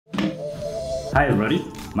Hi everybody,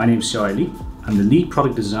 my name is Xiao Li. I'm the lead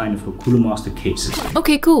product designer for Cooler Master cases.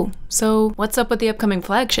 Okay, cool. So what's up with the upcoming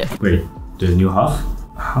flagship? Wait, the new HAF?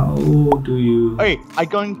 How do you... Hey, I'm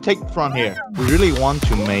going to take from here. We really want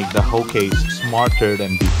to make the whole case smarter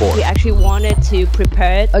than before. We actually wanted to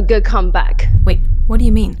prepare a good comeback. Wait, what do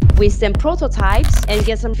you mean? We send prototypes and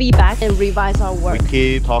get some feedback and revise our work. We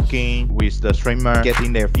keep talking with the streamer,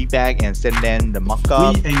 getting their feedback and send them the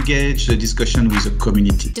mock-up. We engage the discussion with the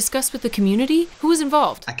community. Discuss with the community? Who is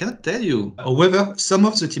involved? I cannot tell you. However, some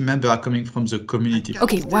of the team members are coming from the community.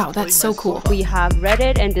 Okay, wow, that's so cool. We have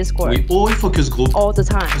Reddit and Discord. We all focus group all the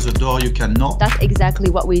time. The door you can knock. That's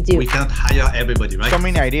exactly what we do. We cannot hire everybody, right? So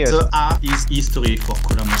many ideas. The art is history for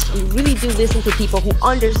Cooler Master. We really do listen to people who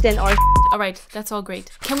understand our Alright, that's all great.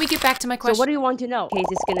 Can we get back to my question? So what do you want to know? Case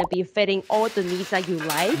is gonna be fitting all the needs that you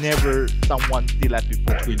like. Never someone did that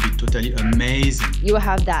before. It will be totally amazing. You will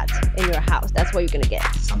have that in your house. That's what you're gonna get.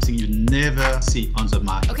 Something you never see on the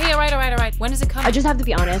market. Okay, alright. When does it come? I just have to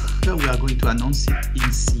be honest. After we are going to announce it in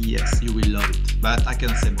CES. You will love it. But I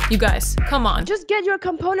cannot say more. You guys, come on. Just get your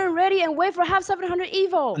component ready and wait for HAF700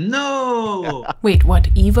 EVO. No! Wait, what?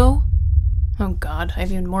 EVO? Oh god, I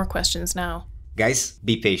have even more questions now. Guys,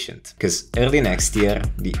 be patient, because early next year,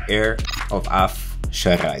 the heir of HAF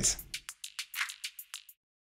shall rise.